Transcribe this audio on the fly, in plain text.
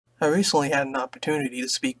I recently had an opportunity to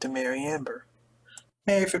speak to Meri Amber.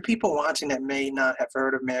 Mary, for people watching that may not have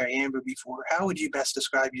heard of Meri Amber before, how would you best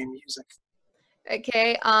describe your music?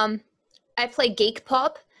 Okay, I play geek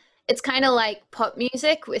pop. It's kind of like pop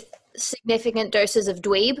music with significant doses of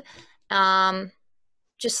dweeb. Um,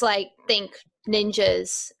 just like think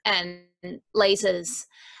ninjas and lasers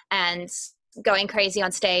and going crazy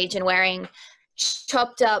on stage and wearing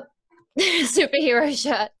chopped up superhero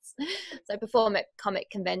shirts. So I perform at comic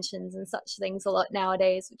conventions and such things a lot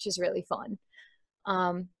nowadays, which is really fun.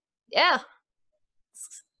 Um, yeah,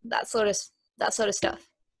 that sort of that sort of stuff.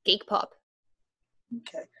 Geek pop.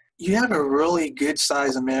 Okay. You have a really good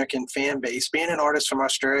sized American fan base. Being an artist from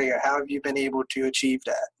Australia, how have you been able to achieve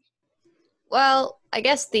that? Well, I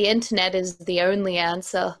guess the internet is the only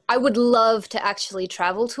answer. I would love to actually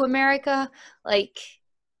travel to America. Like,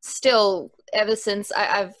 still, ever since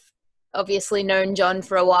I've obviously known John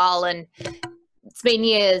for a while, and it's been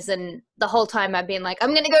years, and the whole time I've been like,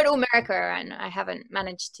 I'm going to go to America, and I haven't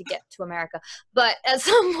managed to get to America. But at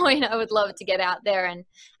some point, I would love to get out there and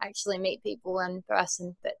actually meet people in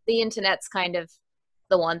person. But the internet's kind of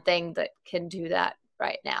the one thing that can do that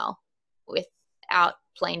right now without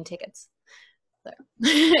plane tickets.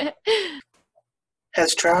 So.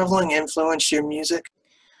 Has traveling influenced your music?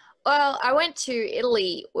 Well, I went to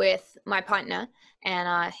Italy with my partner,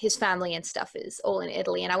 and his family and stuff is all in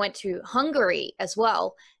Italy. And I went to Hungary as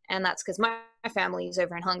well, and that's because my family is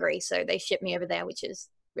over in Hungary, so they shipped me over there, which is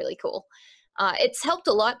really cool. It's helped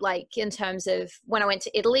a lot, like in terms of when I went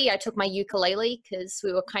to Italy, I took my ukulele because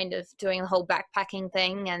we were kind of doing the whole backpacking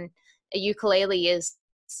thing, and a ukulele is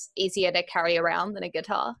easier to carry around than a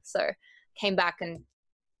guitar. So came back and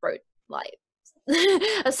wrote like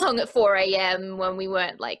a song at 4 a.m. when we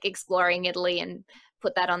weren't like exploring Italy and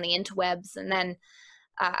put that on the interwebs. And then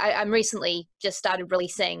I'm recently just started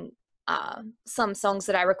releasing some songs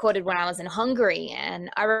that I recorded when I was in Hungary, and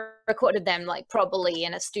I recorded them like probably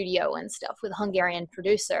in a studio and stuff with a Hungarian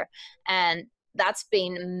producer, and that's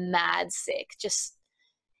been mad sick. Just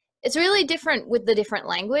it's really different with the different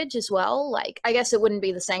language as well. Like, I guess it wouldn't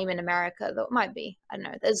be the same in America, though it might be. I don't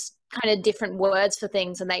know. There's kind of different words for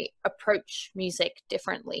things, and they approach music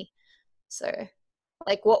differently. So,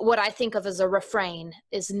 like, what I think of as a refrain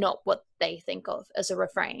is not what they think of as a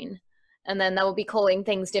refrain. And then they'll be calling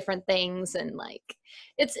things different things, and like,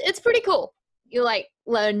 it's pretty cool. You like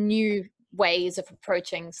learn new ways of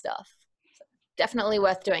approaching stuff. So, definitely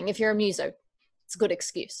worth doing if you're a muso. It's a good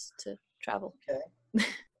excuse to travel. Okay.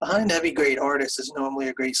 Behind every great artist is normally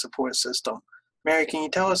a great support system. Mary, can you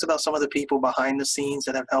tell us about some of the people behind the scenes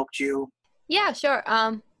that have helped you? Yeah, sure.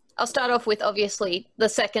 I'll start off with obviously the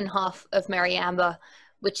second half of Meri Amber,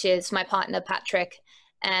 which is my partner Patrick,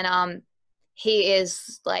 and he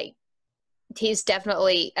is like he's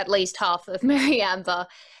definitely at least half of Meri Amber.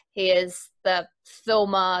 He is the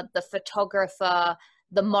filmer, the photographer,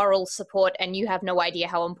 the moral support, and you have no idea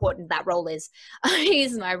how important that role is.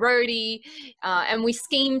 He's my roadie, and we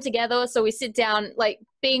scheme together. So we sit down, like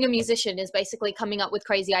being a musician is basically coming up with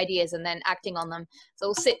crazy ideas and then acting on them. So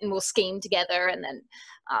we'll sit and we'll scheme together, and then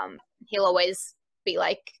he'll always be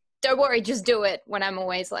like, don't worry, just do it. When I'm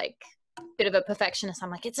always like a bit of a perfectionist,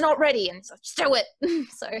 I'm like, it's not ready. And so just do it.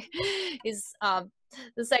 So he's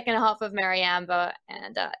the second half of Meri Amber.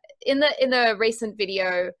 And in the recent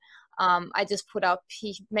video, I just put up,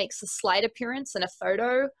 he makes a slight appearance in a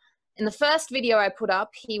photo. In the first video I put up,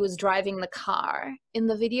 he was driving the car in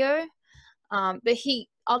the video, but he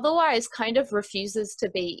otherwise kind of refuses to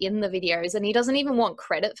be in the videos, and he doesn't even want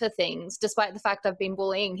credit for things, despite the fact I've been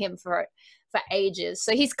bullying him for ages.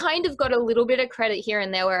 So he's kind of got a little bit of credit here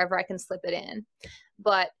and there wherever I can slip it in.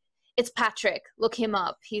 But it's Patrick. Look him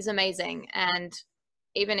up. He's amazing. And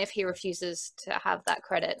even if he refuses to have that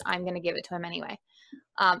credit, I'm going to give it to him anyway.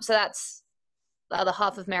 So that's the other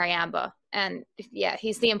half of Meri Amber. And yeah,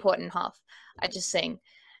 he's the important half. I just sing.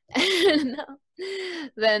 And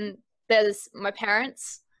then there's my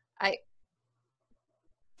parents. I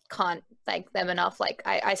can't thank them enough. Like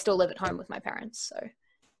I still live at home with my parents. So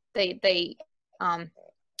they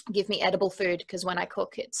give me edible food, because when I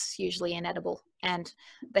cook, it's usually inedible. And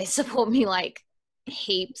they support me like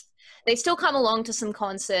heaps. They still come along to some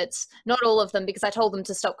concerts, not all of them, because I told them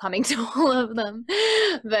to stop coming to all of them,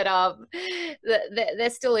 but they're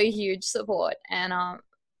still a huge support. And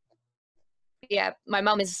yeah, my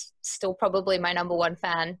mum is still probably my number one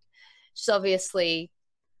fan. She's obviously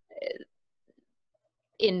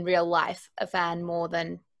in real life a fan more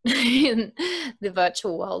than in the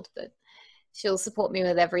virtual world, but she'll support me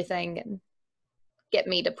with everything and get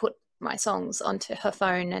me to put my songs onto her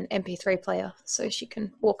phone and MP3 player so she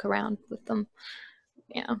can walk around with them.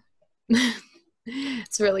 Yeah.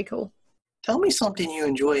 It's really cool. Tell me something you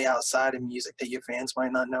enjoy outside of music that your fans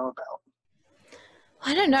might not know about.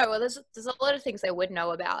 I don't know. Well, there's a lot of things they would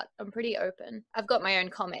know about. I'm pretty open. I've got my own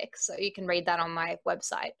comics, so you can read that on my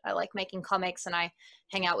website. I like making comics, and I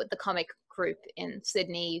hang out with the comic group in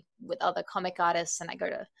Sydney with other comic artists, and I go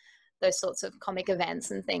to those sorts of comic events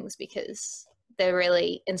and things because they're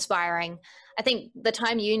really inspiring. I think the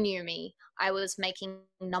time you knew me, I was making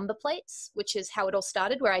number plates, which is how it all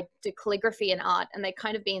started, where I do calligraphy and art, and they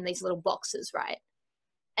kind of be in these little boxes, right?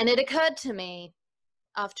 And it occurred to me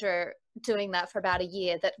after doing that for about a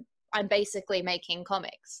year that I'm basically making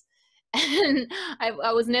comics. And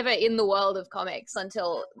I was never in the world of comics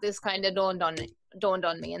until this kind of dawned on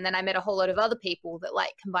me. And then I met a whole lot of other people that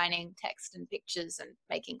like combining text and pictures and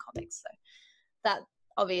making comics. So that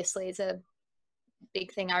obviously is a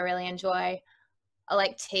big thing I really enjoy. I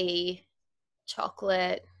like tea,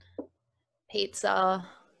 chocolate, pizza.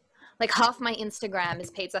 Like half my Instagram is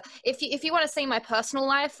pizza. If you want to see my personal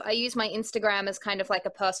life, I use my Instagram as kind of like a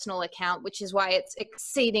personal account, which is why it's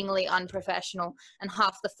exceedingly unprofessional, and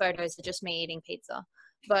half the photos are just me eating pizza.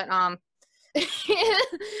 But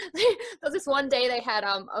there's this one day they had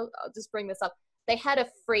I'll just bring this up. They had a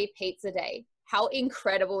free pizza day. How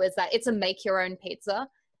incredible is that? It's a make your own pizza,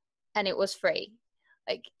 and it was free.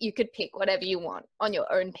 Like you could pick whatever you want on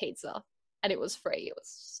your own pizza, and it was free. It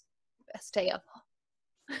was the best day ever.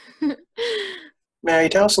 Mary,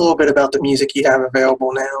 tell us a little bit about the music you have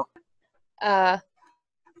available now.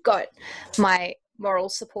 Got my moral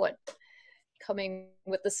support coming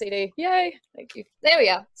with the CD. Yay! Thank you. There we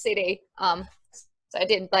are, CD. So I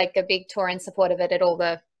did like a big tour in support of it at all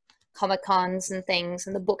the Comic Cons and things,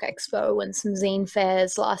 and the Book Expo and some zine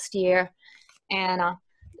fairs last year. And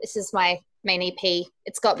this is my main EP.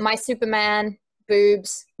 It's got My Superman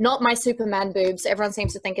boobs, not My Superman boobs. Everyone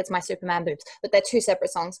seems to think it's My Superman boobs, but they're two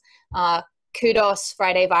separate songs. Kudos,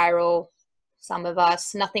 Friday Viral, Some of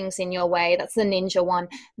Us, Nothing's in Your Way. That's the Ninja one.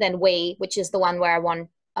 Then We, which is the one where I won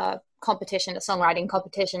a competition, a songwriting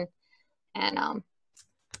competition. And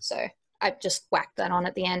so I just whacked that on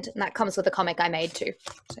at the end. And that comes with a comic I made too.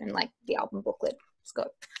 So in like the album booklet,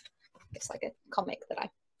 it's like a comic that I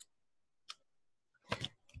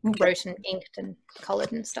wrote and inked and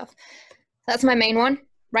colored and stuff. That's my main one.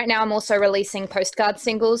 Right now I'm also releasing postcard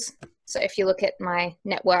singles. So if you look at my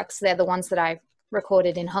networks, they're the ones that I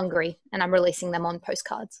recorded in Hungary, and I'm releasing them on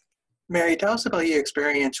postcards. Mary, tell us about your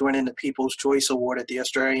experience winning the People's Choice Award at the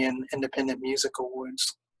Australian Independent Music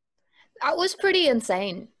Awards. That was pretty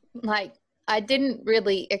insane. Like, I didn't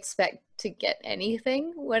really expect to get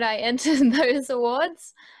anything when I entered those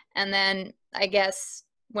awards. And then I guess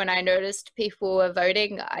when I noticed people were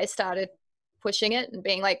voting, I started pushing it and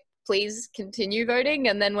being like, please continue voting.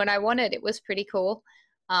 And then when I won it, it was pretty cool.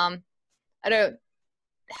 I don't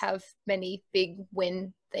have many big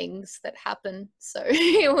win things that happen. So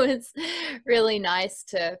it was really nice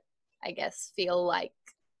to, I guess, feel like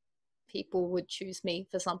people would choose me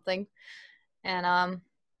for something. And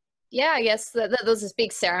yeah, I guess there was this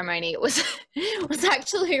big ceremony. It was it was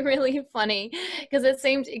actually really funny because it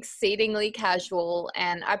seemed exceedingly casual,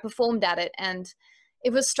 and I performed at it, and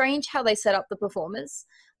it was strange how they set up the performers.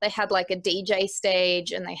 They had like a DJ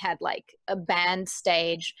stage, and they had like a band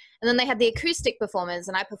stage, and then they had the acoustic performers,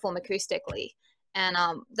 and I perform acoustically. And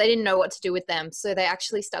they didn't know what to do with them, so they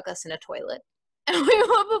actually stuck us in a toilet. And we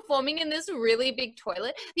were performing in this really big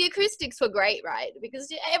toilet. The acoustics were great, right?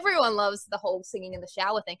 Because everyone loves the whole singing in the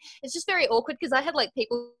shower thing. It's just very awkward because I had like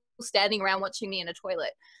people standing around watching me in a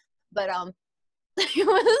toilet. But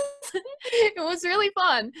it was really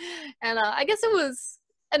fun. And I guess it was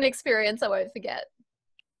an experience I won't forget.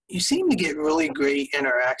 You seem to get really great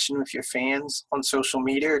interaction with your fans on social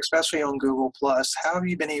media, especially on Google+. How have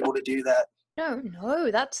you been able to do that? No,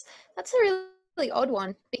 that's a really odd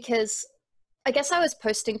one because I guess I was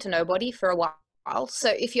posting to nobody for a while.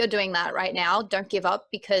 So if you're doing that right now, don't give up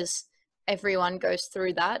because everyone goes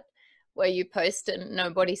through that where you post and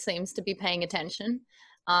nobody seems to be paying attention.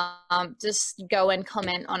 Just go and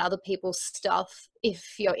comment on other people's stuff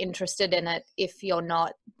if you're interested in it. If you're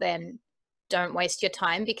not, then don't waste your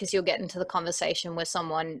time because you'll get into the conversation with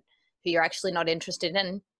someone who you're actually not interested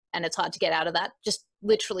in, and it's hard to get out of that. Just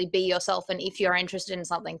literally be yourself, and if you're interested in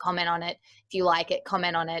something, comment on it. If you like it,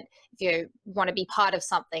 comment on it. If you want to be part of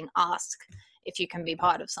something, ask if you can be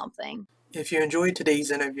part of something. If you enjoyed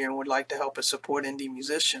today's interview and would like to help us support indie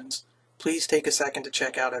musicians, please take a second to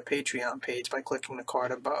check out our Patreon page by clicking the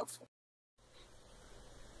card above.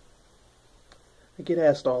 I get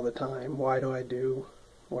asked all the time, why do I do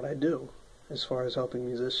what I do as far as helping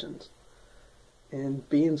musicians? And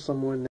being someone